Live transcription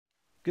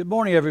Good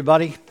morning,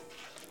 everybody.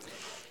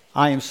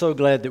 I am so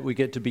glad that we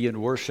get to be in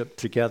worship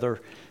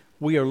together.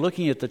 We are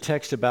looking at the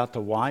text about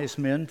the wise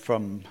men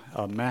from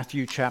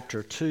Matthew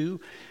chapter 2,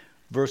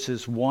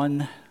 verses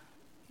 1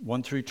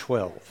 through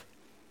 12.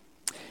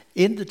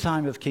 In the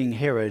time of King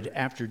Herod,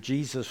 after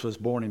Jesus was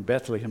born in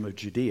Bethlehem of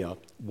Judea,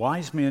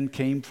 wise men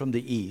came from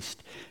the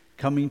east,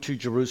 coming to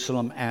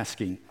Jerusalem,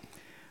 asking,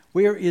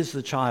 "Where is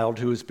the child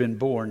who has been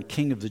born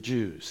King of the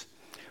Jews?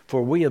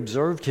 For we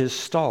observed his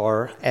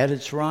star at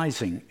its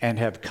rising and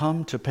have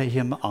come to pay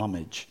him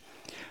homage."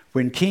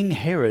 When King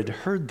Herod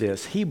heard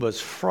this, he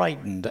was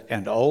frightened,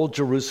 and all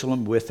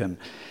Jerusalem with him.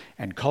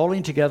 And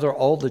calling together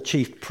all the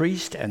chief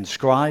priests and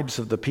scribes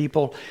of the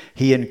people,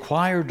 he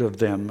inquired of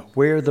them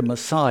where the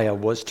Messiah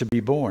was to be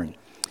born.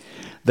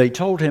 They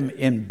told him,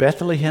 "In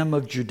Bethlehem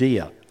of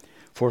Judea,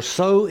 for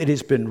so it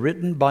has been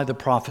written by the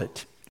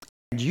prophet,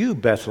 'And you,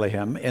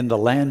 Bethlehem, in the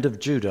land of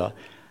Judah,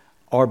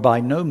 are by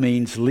no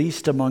means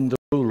least among the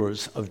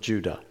rulers of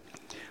Judah.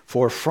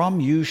 For from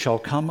you shall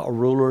come a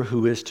ruler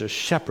who is to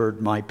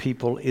shepherd my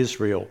people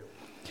Israel.'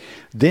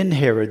 Then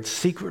Herod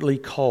secretly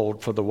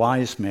called for the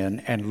wise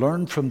men and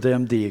learned from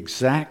them the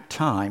exact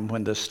time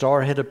when the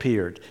star had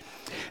appeared.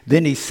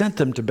 Then he sent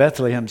them to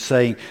Bethlehem,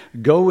 saying,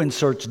 'Go and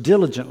search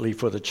diligently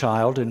for the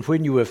child, and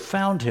when you have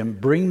found him,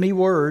 bring me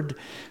word,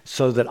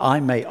 so that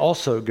I may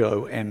also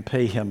go and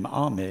pay him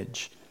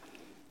homage.'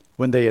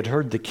 When they had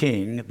heard the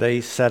king, they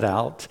set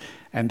out,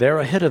 and there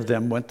ahead of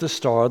them went the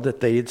star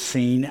that they had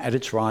seen at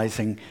its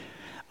rising,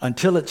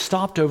 until it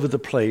stopped over the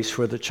place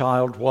where the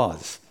child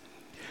was.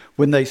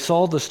 When they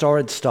saw the star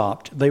had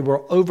stopped, they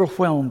were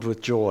overwhelmed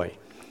with joy.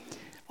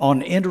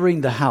 On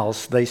entering the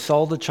house, they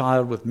saw the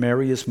child with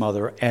Mary his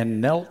mother,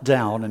 and knelt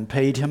down and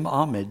paid him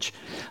homage.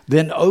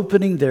 Then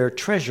opening their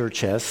treasure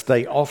chests,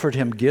 they offered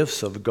him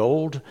gifts of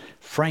gold,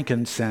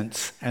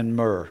 frankincense, and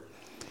myrrh.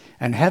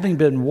 And having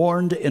been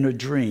warned in a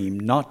dream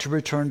not to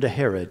return to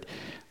Herod,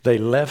 they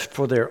left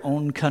for their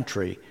own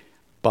country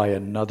by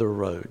another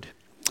road."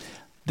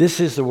 This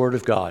is the word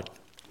of God.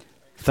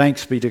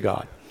 Thanks be to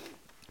God.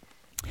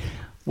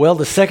 Well,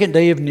 the second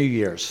day of New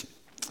Year's.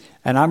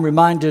 And I'm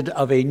reminded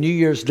of a New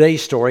Year's Day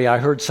story I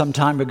heard some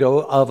time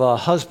ago of a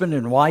husband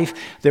and wife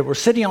that were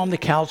sitting on the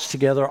couch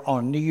together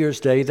on New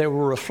Year's Day. They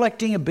were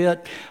reflecting a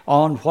bit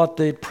on what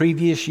the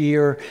previous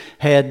year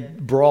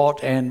had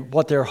brought and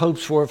what their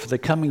hopes were for the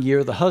coming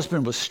year. The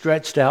husband was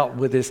stretched out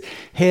with his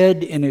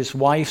head in his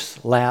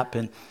wife's lap.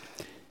 And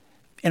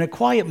in a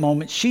quiet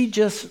moment, she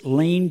just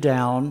leaned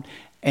down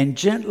and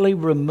gently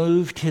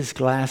removed his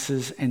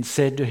glasses and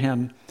said to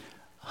him,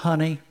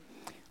 "Honey,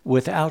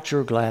 without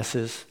your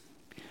glasses,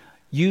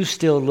 you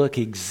still look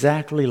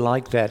exactly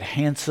like that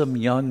handsome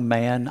young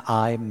man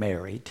I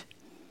married."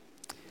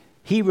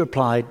 He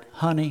replied,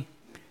 "Honey,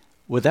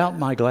 without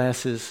my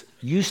glasses,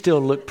 you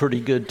still look pretty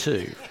good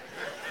too."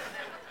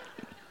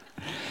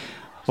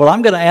 Well,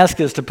 I'm going to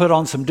ask us to put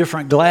on some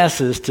different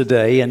glasses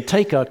today and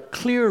take a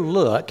clear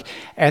look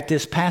at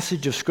this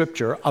passage of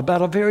Scripture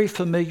about a very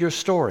familiar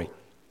story.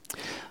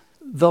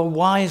 The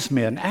wise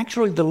men,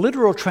 actually the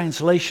literal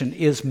translation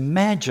is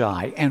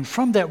magi, and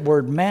from that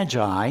word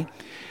magi,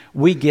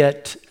 we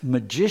get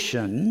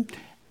magician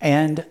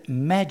and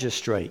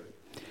magistrate.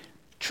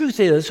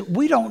 Truth is,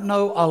 we don't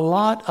know a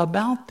lot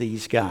about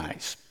these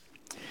guys.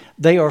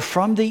 They are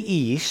from the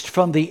east,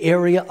 from the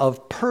area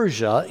of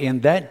Persia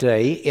in that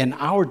day, in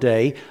our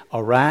day,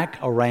 Iraq,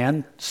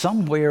 Iran,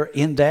 somewhere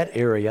in that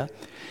area.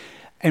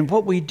 And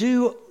what we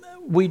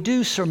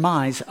do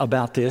surmise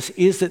about this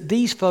is that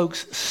these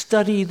folks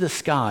study the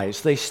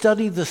skies. They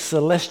study the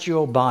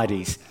celestial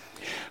bodies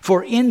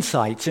for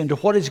insights into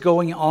what is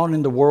going on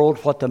in the world,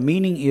 what the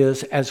meaning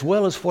is, as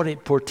well as what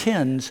it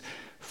portends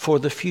for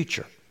the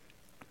future.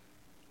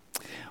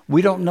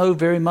 We don't know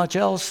very much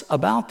else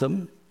about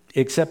them,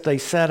 except they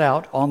set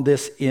out on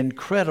this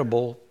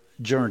incredible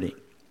journey.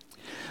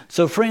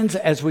 So friends,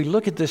 as we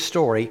look at this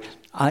story,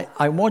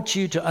 I want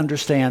you to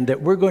understand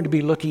that we're going to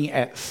be looking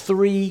at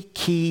three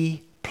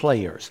key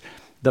players.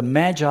 The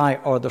Magi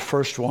are the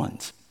first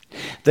ones.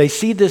 They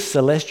see this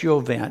celestial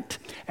event,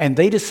 and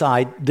they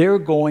decide they're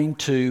going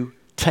to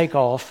take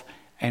off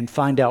and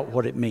find out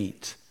what it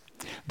means.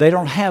 They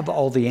don't have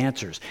all the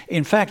answers.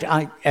 In fact,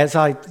 as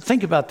I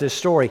think about this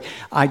story,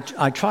 I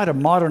try to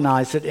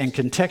modernize it and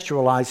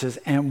contextualize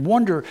it and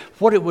wonder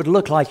what it would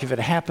look like if it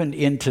happened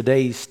in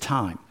today's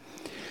time.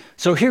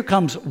 So here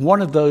comes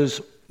one of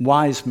those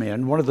wise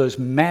men, one of those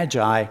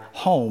magi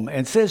home,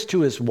 and says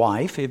to his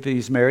wife, if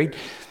he's married,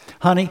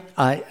 "Honey,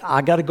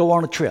 I got to go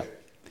on a trip."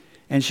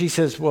 And she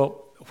says,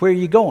 "Well, where are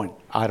you going?"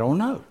 "I don't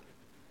know."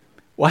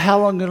 "Well, how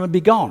long are you going to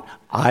be gone?"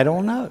 "I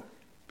don't know."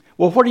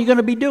 "Well, what are you going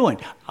to be doing?"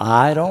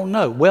 "I don't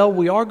know." "Well,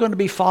 we are going to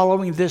be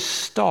following this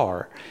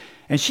star."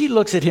 And she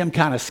looks at him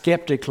kind of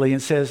skeptically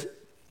and says,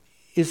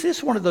 "Is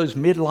this one of those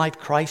midlife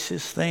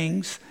crisis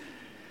things?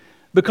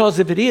 Because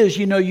if it is,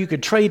 you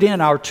could trade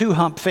in our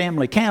two-hump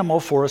family camel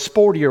for a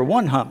sportier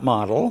one-hump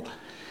model."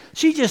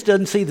 She just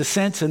doesn't see the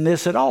sense in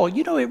this at all.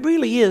 It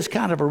really is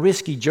kind of a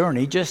risky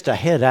journey just to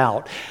head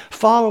out,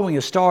 following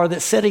a star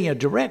that's setting a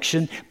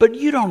direction, but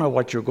you don't know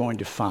what you're going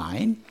to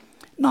find.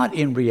 Not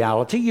in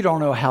reality. You don't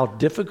know how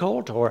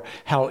difficult or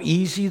how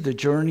easy the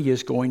journey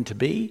is going to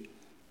be.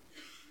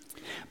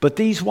 But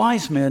these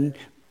wise men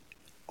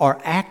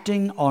are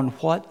acting on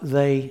what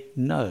they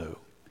know.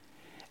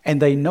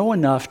 And they know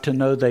enough to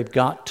know they've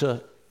got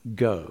to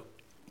go.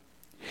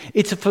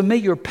 It's a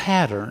familiar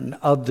pattern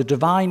of the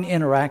divine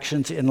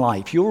interactions in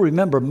life. You'll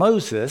remember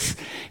Moses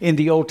in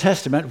the Old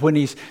Testament when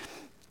he's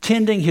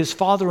tending his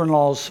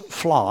father-in-law's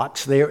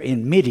flocks there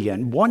in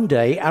Midian. One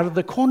day, out of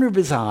the corner of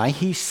his eye,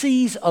 he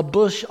sees a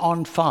bush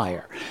on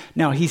fire.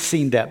 Now, he's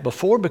seen that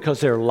before because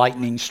there are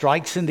lightning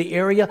strikes in the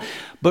area.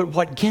 But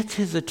what gets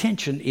his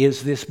attention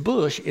is this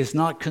bush is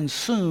not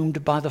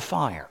consumed by the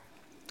fire.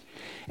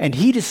 And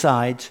he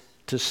decides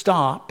to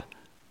stop,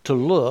 to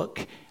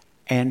look,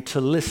 and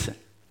to listen.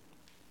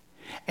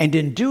 And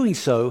in doing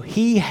so,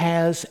 he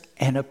has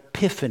an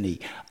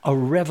epiphany, a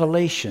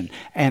revelation,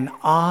 an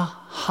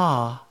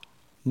aha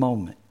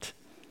moment.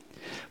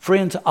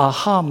 Friends,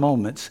 aha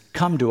moments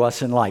come to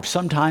us in life.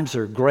 Sometimes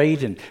they're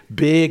great and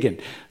big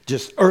and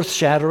just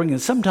earth-shattering, and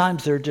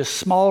sometimes they're just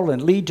small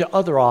and lead to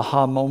other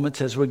aha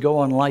moments as we go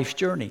on life's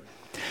journey.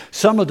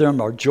 Some of them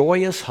are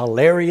joyous,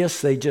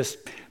 hilarious. They just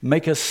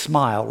make us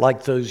smile,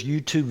 like those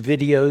YouTube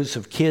videos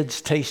of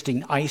kids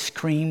tasting ice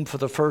cream for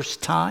the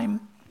first time.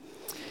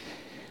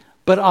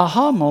 But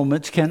aha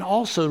moments can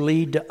also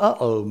lead to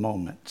uh-oh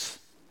moments.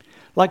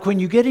 Like when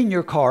you get in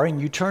your car and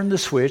you turn the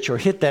switch or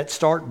hit that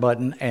start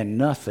button and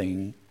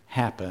nothing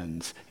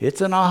happens.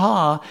 It's an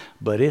aha,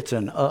 but it's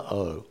an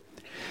uh-oh.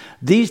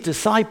 These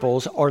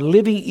disciples are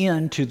living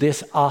into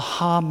this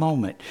aha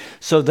moment.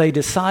 So they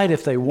decide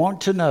if they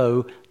want to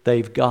know,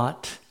 they've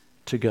got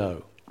to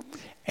go.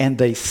 And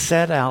they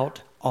set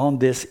out on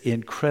this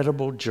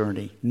incredible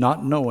journey,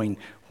 not knowing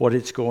what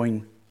it's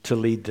going to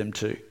lead them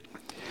to.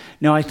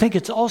 Now, I think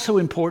it's also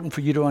important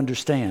for you to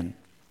understand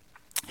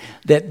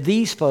that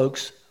these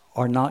folks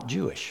are not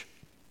Jewish.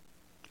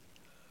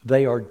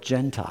 They are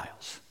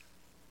Gentiles.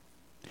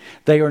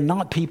 They are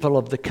not people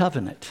of the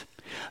covenant.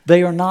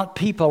 They are not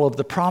people of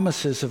the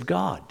promises of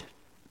God.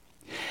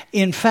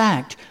 In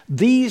fact,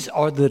 these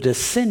are the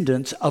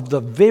descendants of the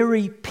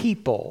very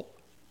people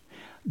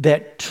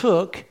that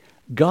took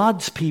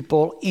God's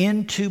people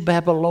into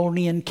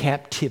Babylonian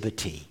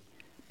captivity.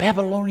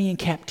 Babylonian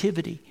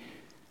captivity,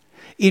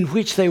 in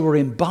which they were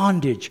in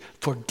bondage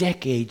for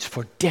decades.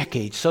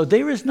 So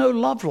there is no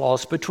love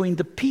lost between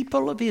the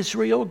people of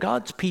Israel,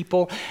 God's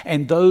people,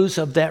 and those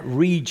of that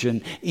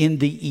region in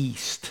the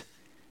east.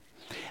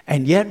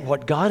 And yet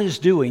what God is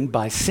doing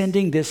by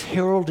sending this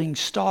heralding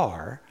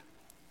star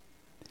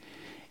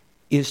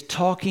is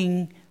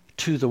talking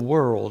to the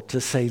world to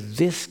say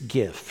this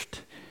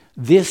gift,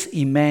 this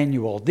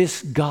Emmanuel,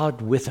 this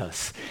God with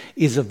us,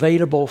 is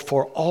available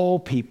for all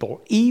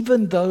people,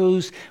 even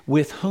those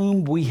with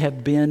whom we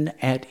have been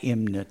at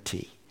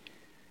enmity.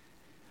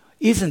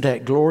 Isn't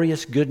that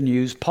glorious good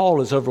news?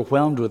 Paul is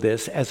overwhelmed with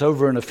this, as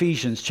over in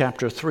Ephesians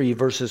chapter 3,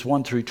 verses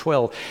 1 through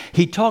 12,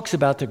 he talks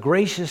about the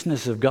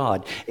graciousness of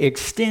God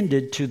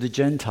extended to the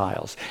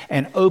Gentiles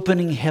and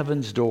opening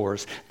heaven's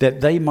doors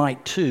that they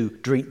might too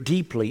drink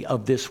deeply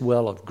of this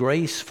well of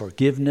grace,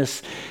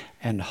 forgiveness,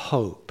 and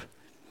hope,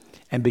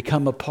 and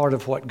become a part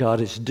of what God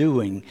is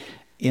doing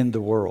in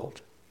the world.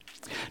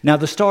 Now,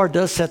 the star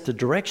does set the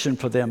direction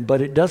for them,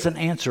 but it doesn't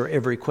answer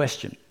every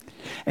question.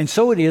 And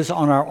so it is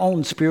on our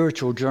own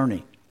spiritual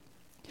journey.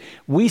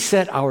 We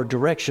set our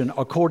direction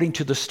according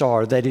to the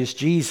star, that is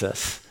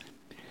Jesus,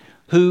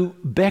 who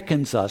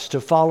beckons us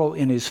to follow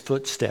in his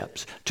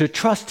footsteps, to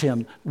trust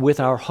him with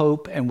our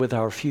hope and with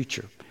our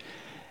future.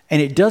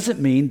 And it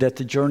doesn't mean that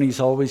the journey is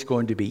always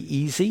going to be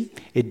easy.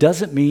 It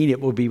doesn't mean it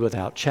will be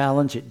without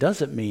challenge. It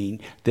doesn't mean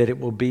that it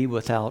will be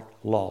without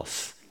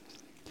loss.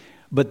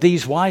 But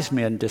these wise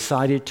men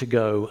decided to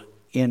go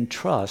in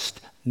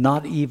trust,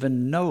 not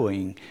even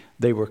knowing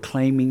they were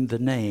claiming the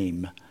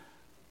name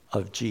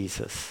of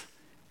Jesus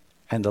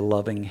and the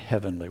loving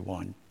heavenly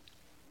one.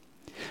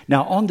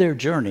 Now, on their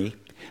journey,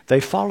 they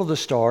follow the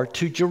star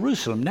to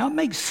Jerusalem. Now, it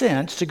makes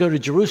sense to go to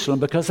Jerusalem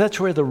because that's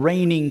where the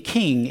reigning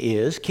king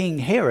is, King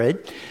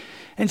Herod.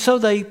 And so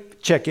they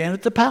check in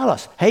at the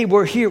palace. Hey,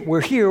 we're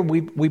here.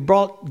 We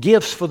brought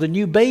gifts for the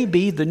new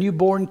baby, the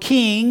newborn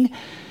king.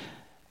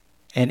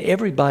 And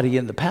everybody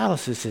in the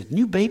palace says,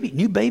 new baby.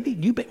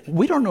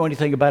 We don't know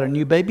anything about a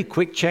new baby.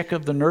 Quick check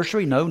of the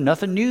nursery. No,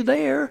 nothing new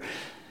there.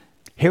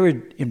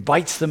 Herod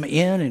invites them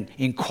in and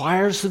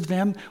inquires of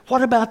them,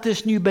 what about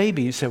this new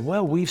baby? He said,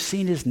 well, we've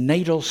seen his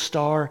natal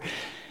star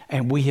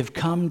and we have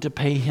come to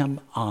pay him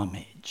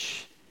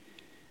homage.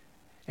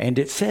 And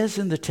it says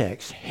in the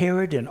text,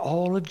 Herod and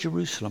all of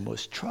Jerusalem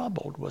was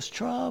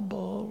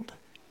troubled.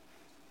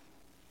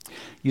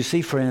 You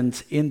see,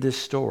 friends, in this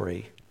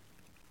story,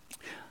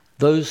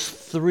 those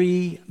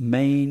three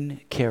main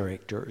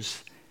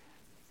characters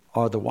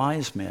are the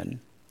wise men,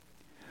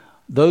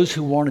 those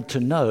who wanted to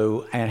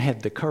know and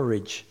had the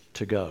courage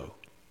to go.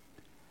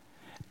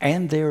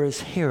 And there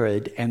is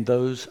Herod and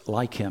those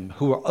like him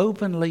who are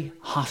openly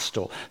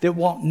hostile, that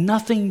want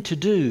nothing to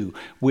do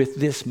with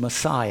this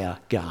Messiah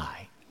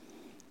guy.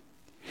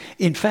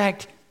 In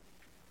fact,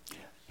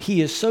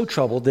 he is so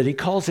troubled that he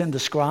calls in the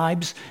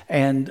scribes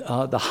and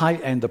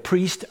the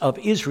priest of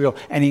Israel,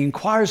 and he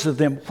inquires of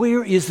them,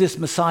 where is this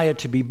Messiah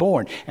to be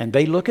born? And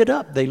they look it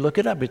up.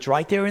 It's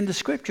right there in the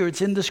Scripture.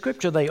 It's in the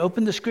Scripture. They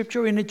open the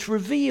Scripture, and it's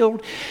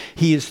revealed.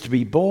 He is to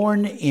be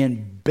born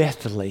in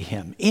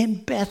Bethlehem.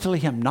 In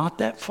Bethlehem, not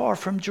that far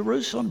from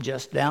Jerusalem,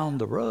 just down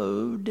the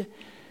road.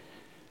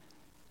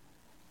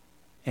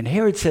 And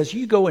Herod says,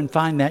 you go and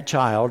find that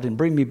child and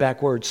bring me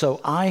back word so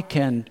I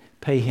can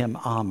pay him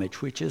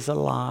homage, which is a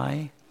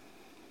lie.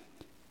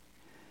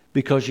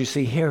 Because you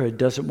see, Herod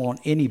doesn't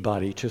want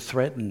anybody to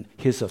threaten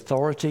his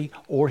authority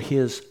or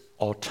his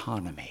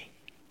autonomy.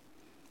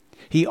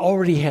 He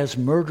already has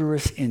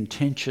murderous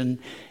intention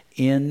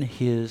in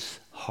his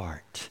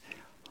heart.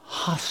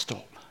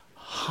 Hostile.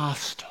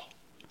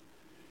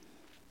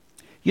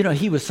 You know,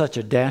 he was such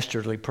a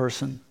dastardly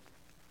person.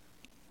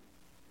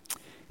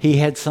 He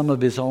had some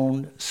of his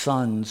own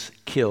sons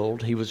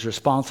killed. He was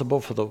responsible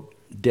for the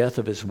death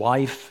of his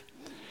wife.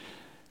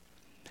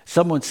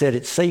 Someone said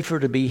it's safer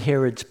to be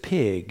Herod's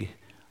pig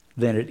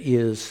than it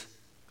is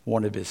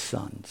one of his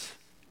sons.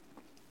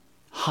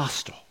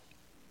 Hostile.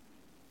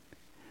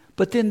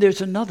 But then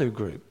there's another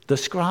group, the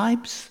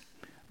scribes,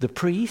 the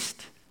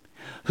priest,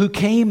 who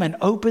came and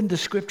opened the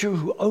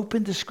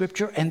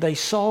Scripture, and they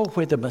saw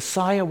where the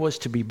Messiah was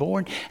to be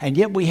born, and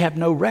yet we have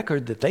no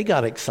record that they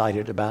got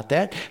excited about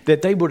that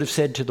they would have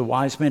said to the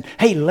wise men,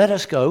 hey, let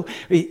us go.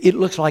 It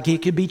looks like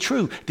it could be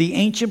true. The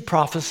ancient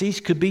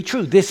prophecies could be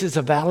true. This is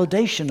a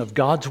validation of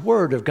God's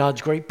word, of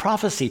God's great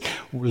prophecy.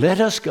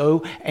 Let us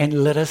go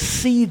and let us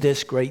see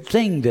this great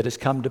thing that has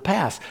come to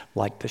pass,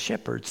 like the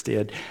shepherds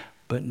did.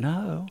 But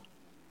no.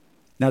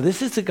 Now,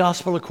 this is the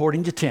gospel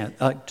according to Ken.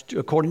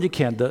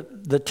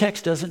 The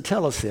text doesn't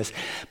tell us this,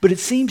 but it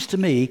seems to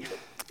me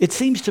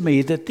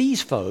that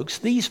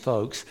these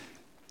folks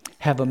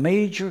have a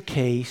major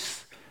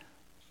case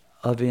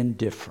of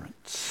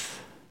indifference.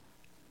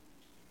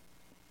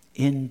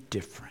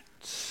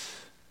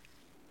 Indifference.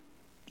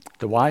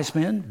 The wise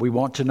men, we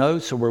want to know,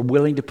 so we're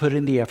willing to put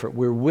in the effort.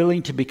 We're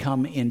willing to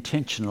become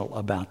intentional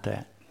about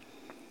that.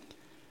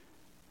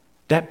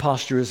 That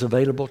posture is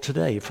available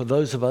today for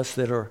those of us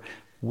that are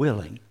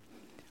willing,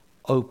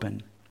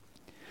 open,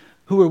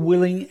 who are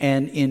willing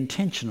and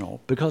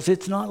intentional, because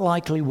it's not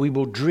likely we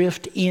will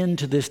drift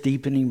into this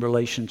deepening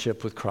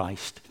relationship with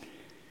Christ.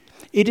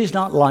 It is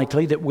not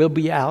likely that we'll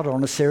be out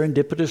on a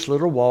serendipitous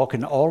little walk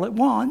and all at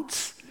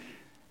once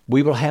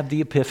we will have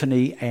the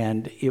epiphany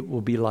and it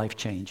will be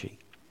life-changing.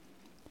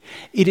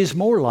 It is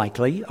more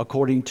likely,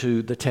 according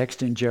to the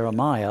text in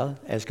Jeremiah,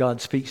 as God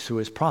speaks through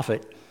his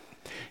prophet,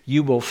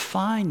 you will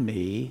find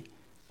me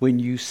when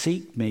you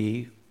seek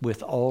me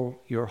with all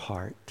your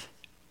heart.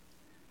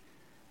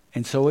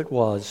 And so it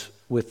was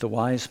with the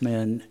wise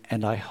men,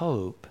 and I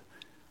hope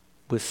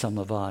with some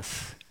of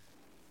us.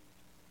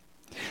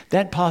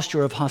 That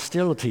posture of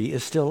hostility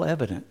is still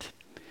evident.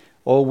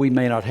 Oh, we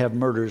may not have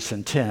murderous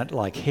intent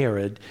like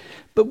Herod,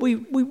 but we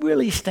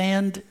really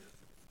stand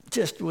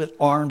just with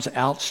arms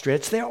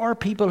outstretched. There are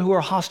people who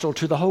are hostile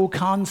to the whole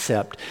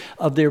concept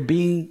of there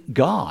being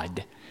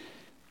God.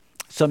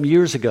 Some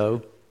years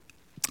ago,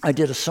 I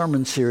did a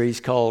sermon series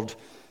called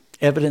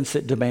Evidence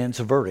That Demands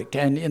a Verdict.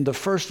 And in the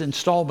first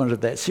installment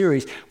of that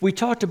series, we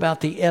talked about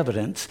the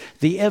evidence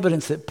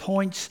that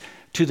points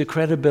to the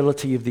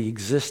credibility of the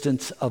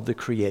existence of the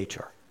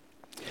Creator.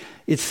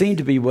 It seemed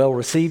to be well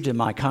received in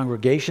my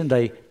congregation.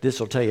 This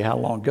will tell you how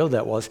long ago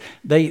that was.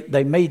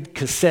 They made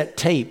cassette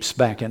tapes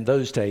back in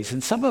those days.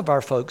 And some of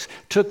our folks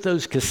took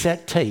those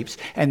cassette tapes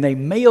and they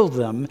mailed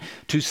them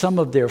to some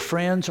of their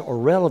friends or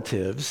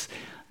relatives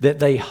that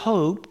they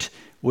hoped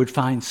would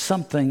find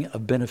something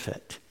of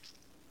benefit.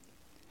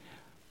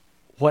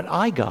 What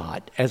I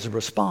got as a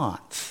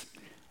response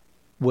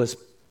was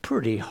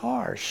pretty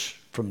harsh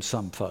from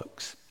some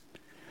folks.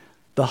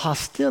 The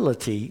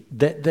hostility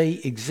that they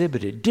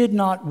exhibited did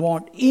not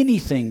want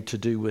anything to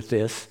do with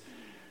this.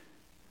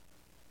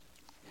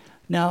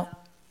 Now,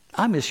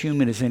 I'm as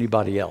human as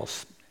anybody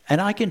else.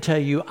 And I can tell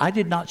you, I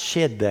did not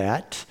shed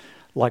that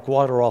like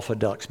water off a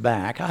duck's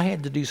back. I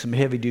had to do some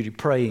heavy-duty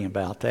praying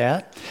about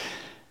that.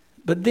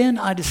 But then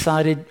I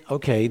decided,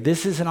 okay,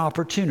 this is an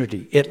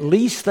opportunity. At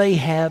least they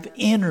have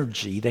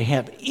energy. They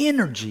have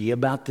energy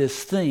about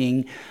this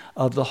thing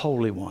of the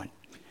Holy One.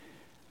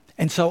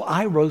 And so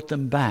I wrote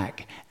them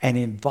back and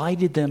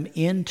invited them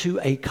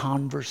into a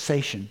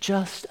conversation,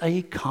 just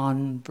a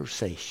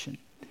conversation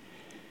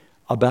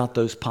about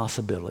those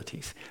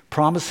possibilities,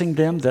 promising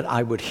them that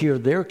I would hear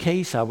their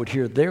case, I would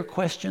hear their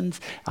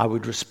questions, I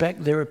would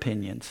respect their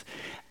opinions.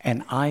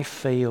 And I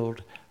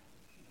failed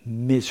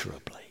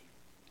miserably.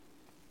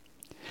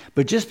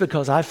 But just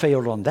because I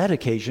failed on that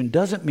occasion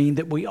doesn't mean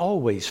that we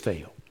always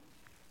fail.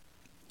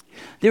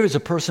 There is a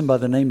person by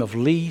the name of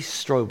Lee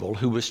Strobel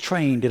who was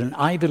trained at an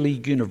Ivy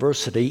League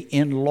university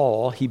in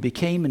law. He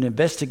became an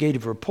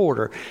investigative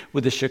reporter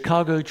with the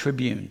Chicago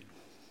Tribune.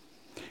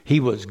 He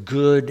was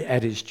good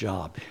at his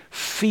job,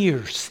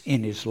 fierce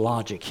in his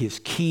logic, his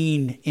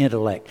keen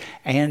intellect,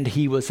 and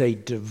he was a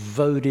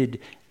devoted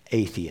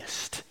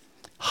atheist.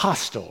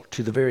 hostile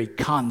to the very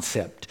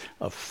concept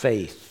of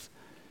faith.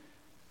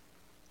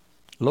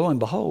 Lo and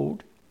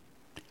behold,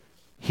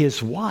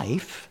 his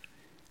wife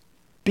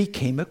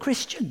became a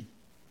Christian.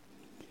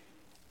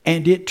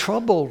 And it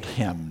troubled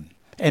him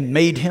and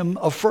made him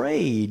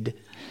afraid,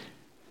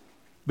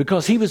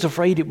 because he was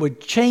afraid it would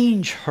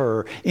change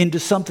her into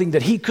something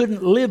that he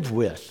couldn't live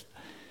with.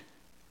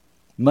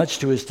 Much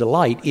to his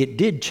delight, it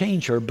did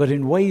change her, but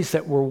in ways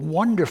that were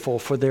wonderful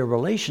for their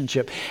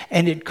relationship.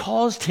 And it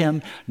caused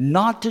him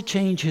not to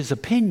change his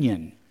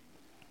opinion,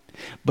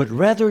 but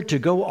rather to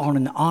go on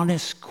an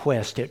honest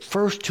quest, at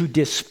first to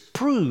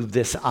disprove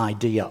this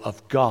idea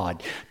of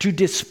God, to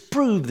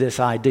disprove this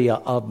idea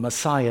of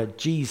Messiah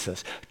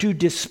Jesus, to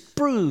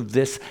disprove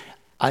this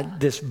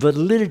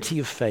validity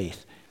of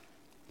faith.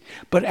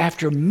 But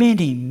after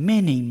many,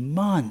 many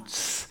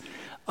months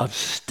of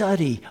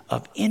study,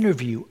 of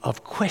interview,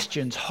 of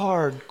questions,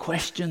 hard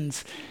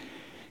questions,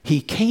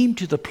 he came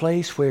to the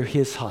place where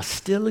his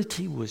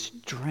hostility was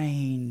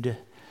drained,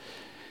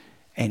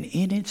 and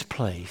in its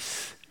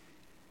place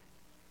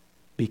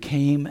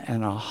became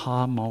an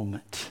aha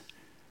moment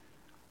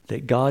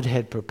that God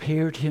had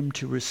prepared him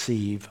to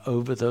receive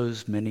over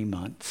those many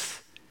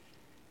months,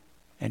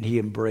 and he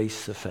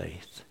embraced the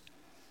faith.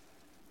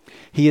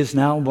 He is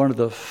now one of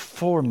the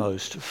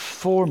foremost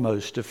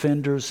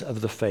defenders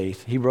of the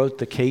faith. He wrote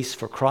The Case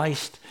for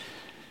Christ.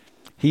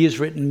 He has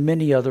written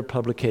many other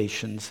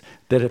publications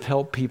that have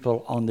helped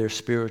people on their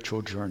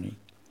spiritual journey.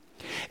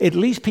 At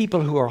least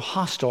people who are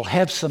hostile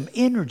have some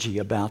energy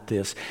about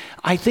this.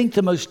 I think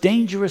the most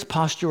dangerous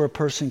posture a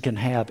person can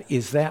have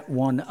is that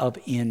one of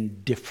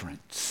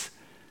indifference.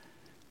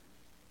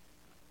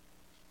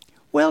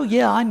 Well,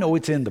 yeah, I know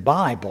it's in the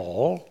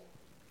Bible,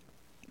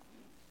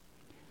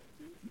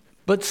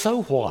 but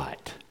so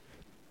what?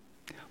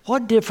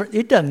 What difference?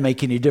 It doesn't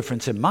make any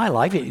difference in my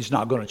life. It's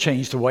not going to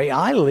change the way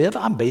I live.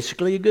 I'm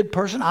basically a good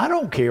person. I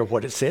don't care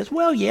what it says.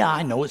 Well, yeah,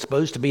 I know it's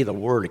supposed to be the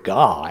Word of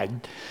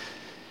God.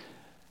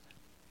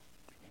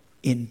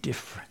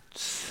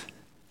 Indifference.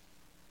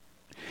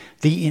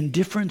 The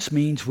indifference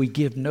means we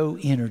give no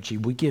energy,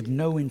 we give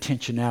no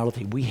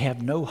intentionality, we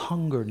have no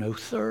hunger, no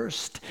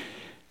thirst.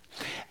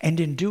 And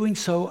in doing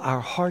so,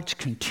 our hearts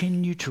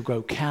continue to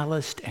grow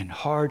calloused and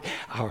hard,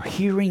 our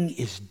hearing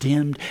is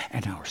dimmed,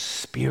 and our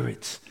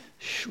spirits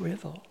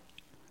shrivel.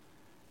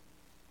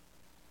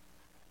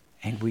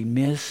 And we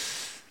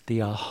miss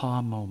the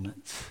aha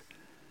moments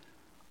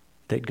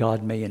that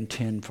God may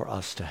intend for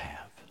us to have.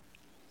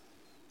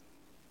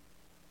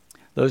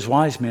 Those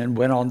wise men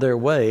went on their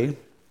way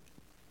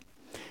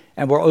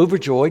and were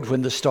overjoyed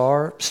when the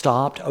star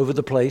stopped over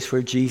the place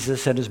where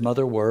Jesus and his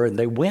mother were, and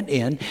they went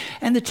in,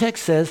 and the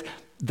text says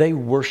they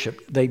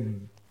worshiped. They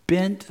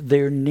bent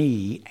their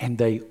knee and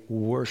they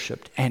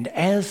worshiped. And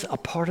as a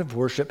part of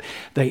worship,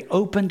 they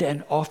opened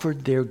and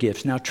offered their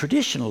gifts. Now,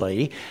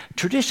 traditionally,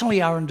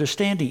 our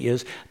understanding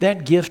is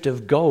that gift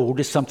of gold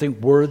is something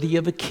worthy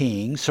of a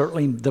king,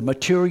 certainly the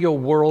material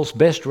world's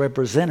best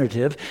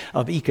representative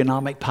of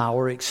economic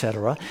power,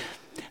 etc.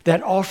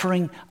 That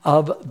offering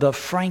of the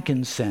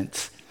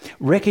frankincense,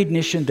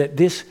 recognition that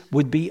this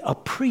would be a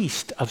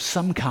priest of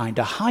some kind,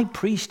 a high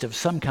priest of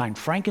some kind.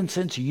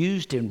 Frankincense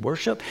used in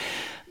worship.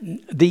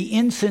 The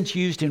incense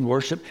used in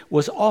worship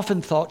was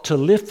often thought to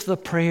lift the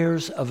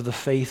prayers of the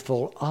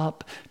faithful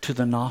up to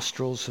the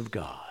nostrils of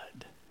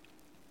God.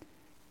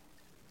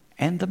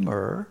 And the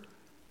myrrh,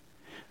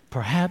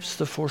 perhaps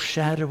the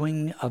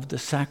foreshadowing of the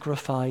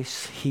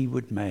sacrifice he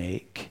would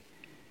make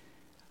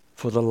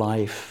for the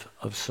life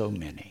of so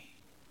many.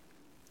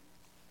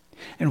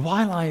 And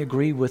while I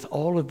agree with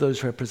all of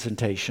those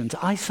representations,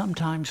 I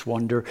sometimes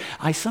wonder,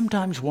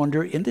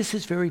 and this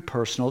is very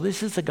personal,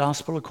 this is the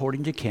gospel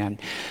according to Ken,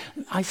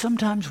 I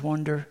sometimes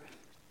wonder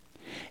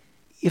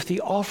if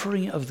the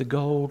offering of the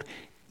gold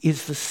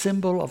is the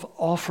symbol of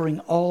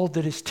offering all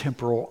that is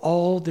temporal,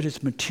 all that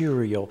is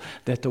material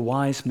that the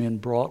wise men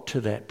brought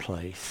to that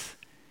place,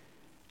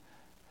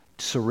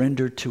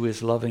 surrendered to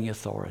his loving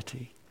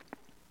authority.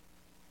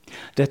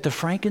 That the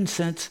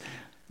frankincense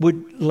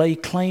would lay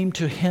claim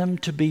to him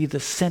to be the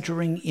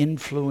centering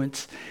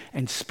influence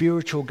and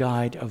spiritual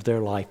guide of their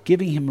life,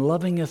 giving him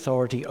loving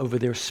authority over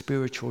their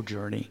spiritual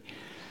journey.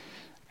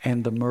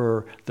 And the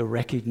myrrh, the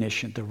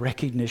recognition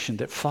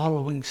that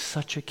following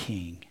such a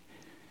king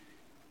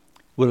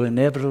will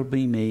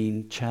inevitably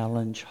mean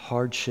challenge,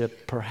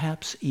 hardship,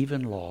 perhaps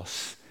even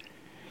loss,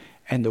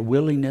 and the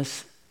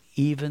willingness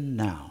even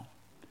now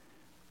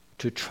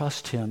to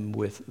trust him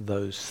with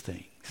those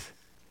things.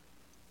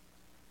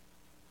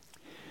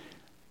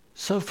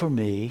 So for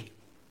me,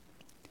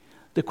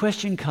 the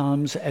question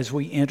comes as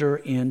we enter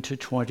into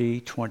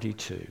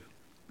 2022.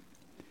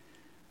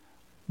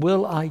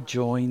 Will I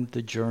join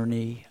the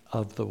journey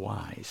of the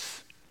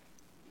wise?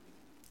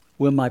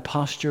 Will my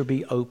posture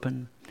be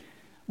open?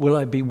 Will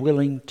I be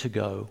willing to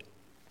go?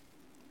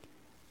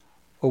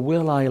 Or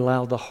will I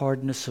allow the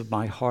hardness of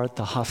my heart,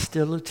 the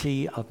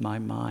hostility of my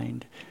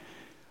mind,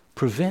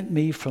 prevent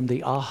me from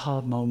the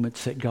aha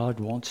moments that God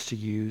wants to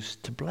use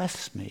to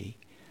bless me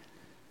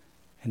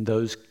and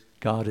those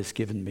God has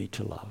given me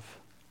to love?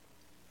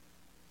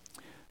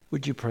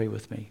 Would you pray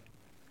with me?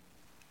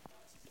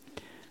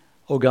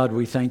 Oh God,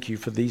 we thank you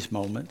for these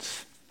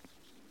moments.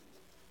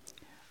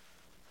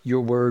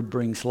 Your word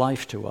brings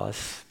life to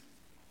us.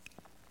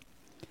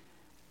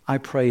 I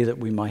pray that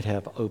we might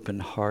have open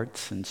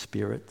hearts and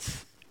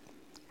spirits,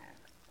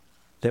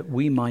 that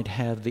we might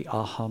have the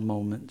aha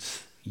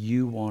moments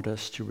you want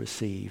us to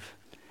receive.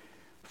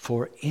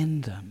 For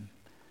in them,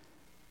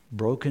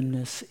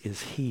 brokenness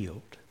is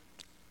healed,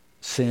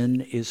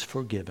 sin is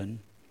forgiven,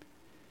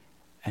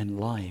 and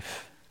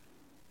life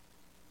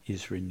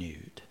is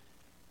renewed.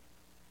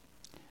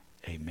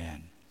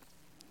 Amen.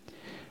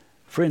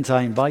 Friends,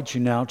 I invite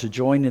you now to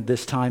join in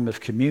this time of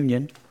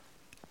communion.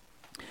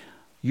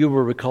 You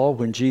will recall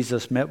when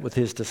Jesus met with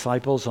his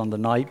disciples on the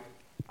night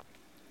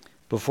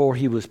before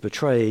he was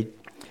betrayed,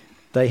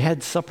 they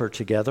had supper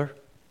together.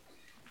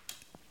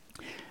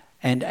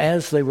 And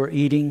as they were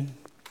eating,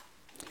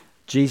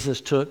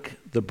 Jesus took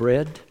the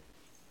bread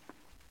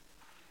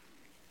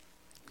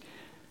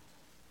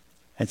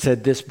and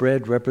said, "This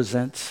bread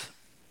represents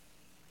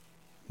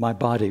my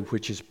body,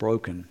 which is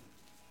broken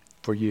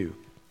for you.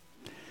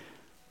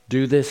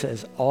 Do this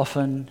as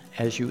often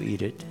as you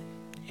eat it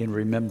in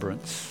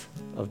remembrance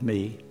of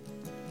me."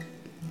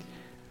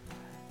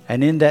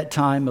 And in that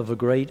time of a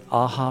great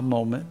aha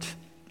moment,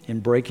 in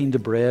breaking the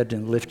bread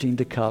and lifting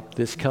the cup,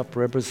 this cup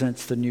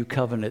represents the new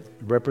covenant,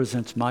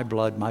 represents my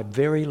blood, my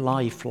very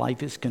life.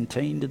 Life is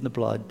contained in the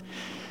blood.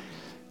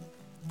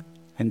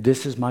 And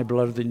this is my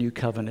blood of the new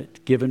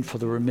covenant, given for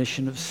the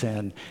remission of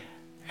sin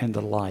and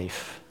the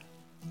life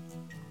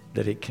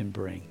that it can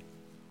bring.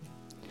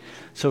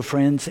 So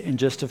friends, in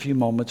just a few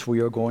moments, we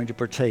are going to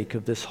partake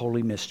of this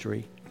holy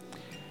mystery.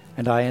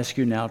 And I ask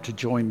you now to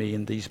join me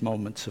in these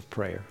moments of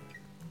prayer.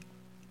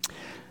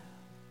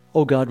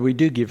 Oh God, we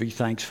do give you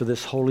thanks for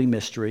this holy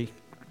mystery.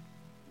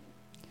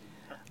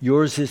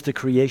 Yours is the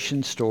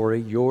creation story.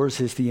 Yours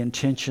is the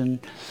intention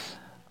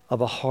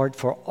of a heart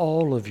for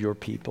all of your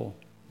people.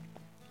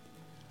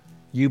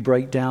 You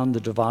break down the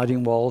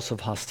dividing walls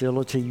of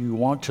hostility. You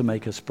want to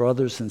make us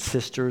brothers and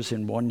sisters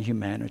in one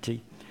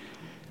humanity.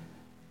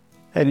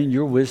 And in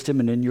your wisdom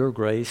and in your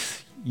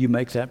grace, you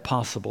make that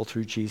possible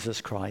through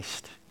Jesus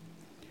Christ.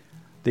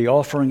 The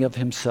offering of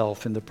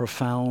himself in the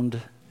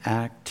profound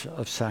act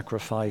of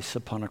sacrifice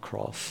upon a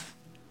cross.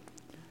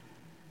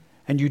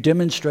 And you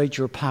demonstrate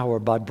your power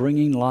by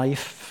bringing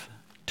life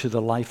to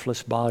the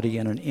lifeless body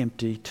in an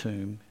empty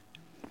tomb.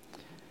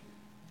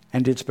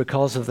 And it's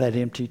because of that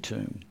empty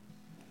tomb,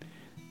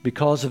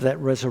 because of that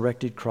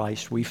resurrected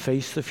Christ, we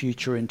face the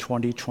future in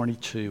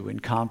 2022 in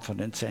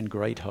confidence and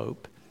great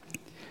hope.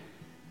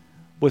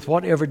 With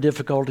whatever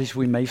difficulties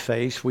we may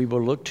face, we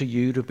will look to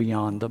you to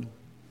beyond them,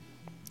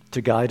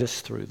 to guide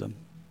us through them.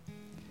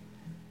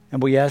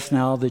 And we ask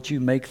now that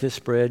you make this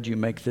bread, you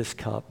make this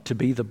cup to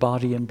be the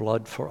body and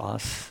blood for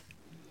us.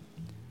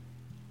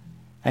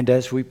 And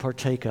as we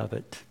partake of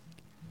it,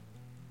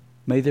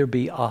 may there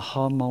be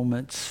aha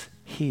moments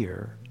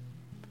here,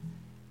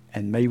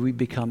 and may we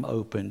become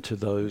open to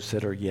those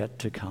that are yet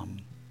to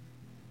come.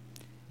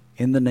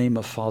 In the name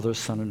of Father,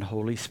 Son, and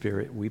Holy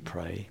Spirit, we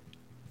pray.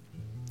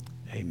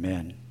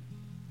 Amen.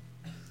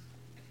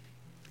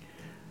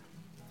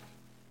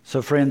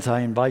 So friends,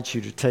 I invite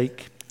you to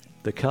take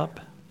the cup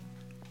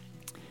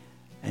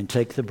and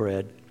take the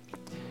bread,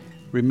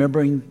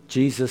 remembering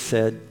Jesus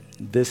said,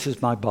 "This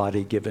is my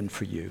body given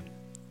for you.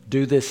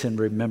 Do this in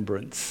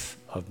remembrance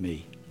of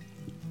me."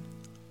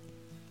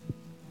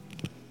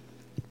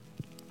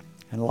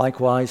 And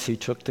likewise, he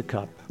took the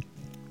cup.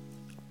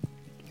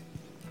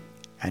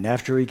 And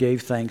after he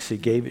gave thanks, he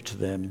gave it to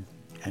them.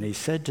 And he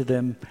said to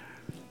them,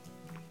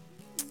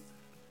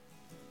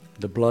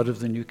 "The blood of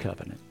the new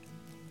covenant.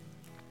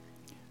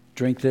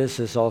 Drink this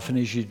as often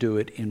as you do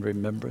it in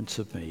remembrance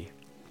of me."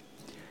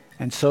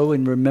 And so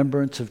in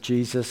remembrance of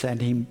Jesus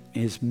and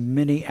his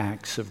many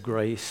acts of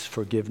grace,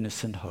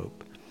 forgiveness, and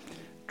hope,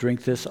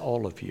 drink this,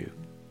 all of you,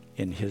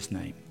 in his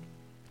name.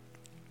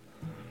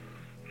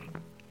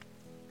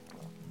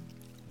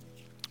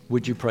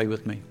 Would you pray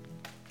with me?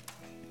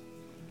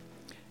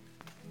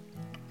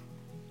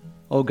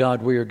 Oh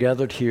God, we are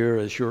gathered here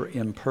as your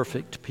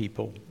imperfect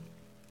people,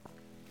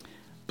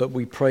 but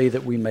we pray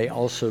that we may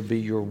also be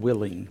your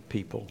willing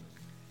people.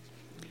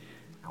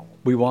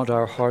 We want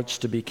our hearts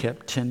to be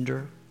kept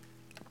tender.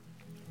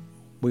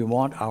 We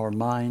want our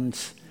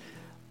minds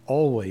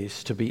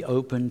always to be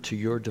open to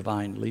your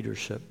divine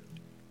leadership.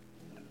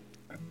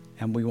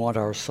 And we want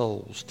our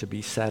souls to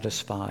be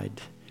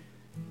satisfied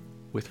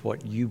with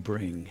what you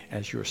bring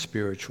as your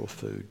spiritual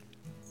food.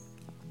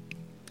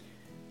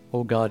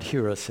 Oh God,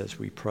 hear us as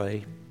we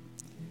pray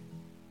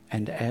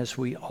and as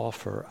we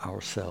offer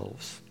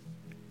ourselves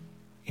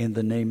in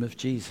the name of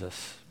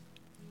Jesus,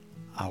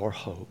 our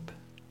hope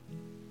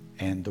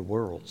and the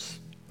world's.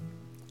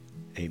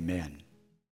 Amen.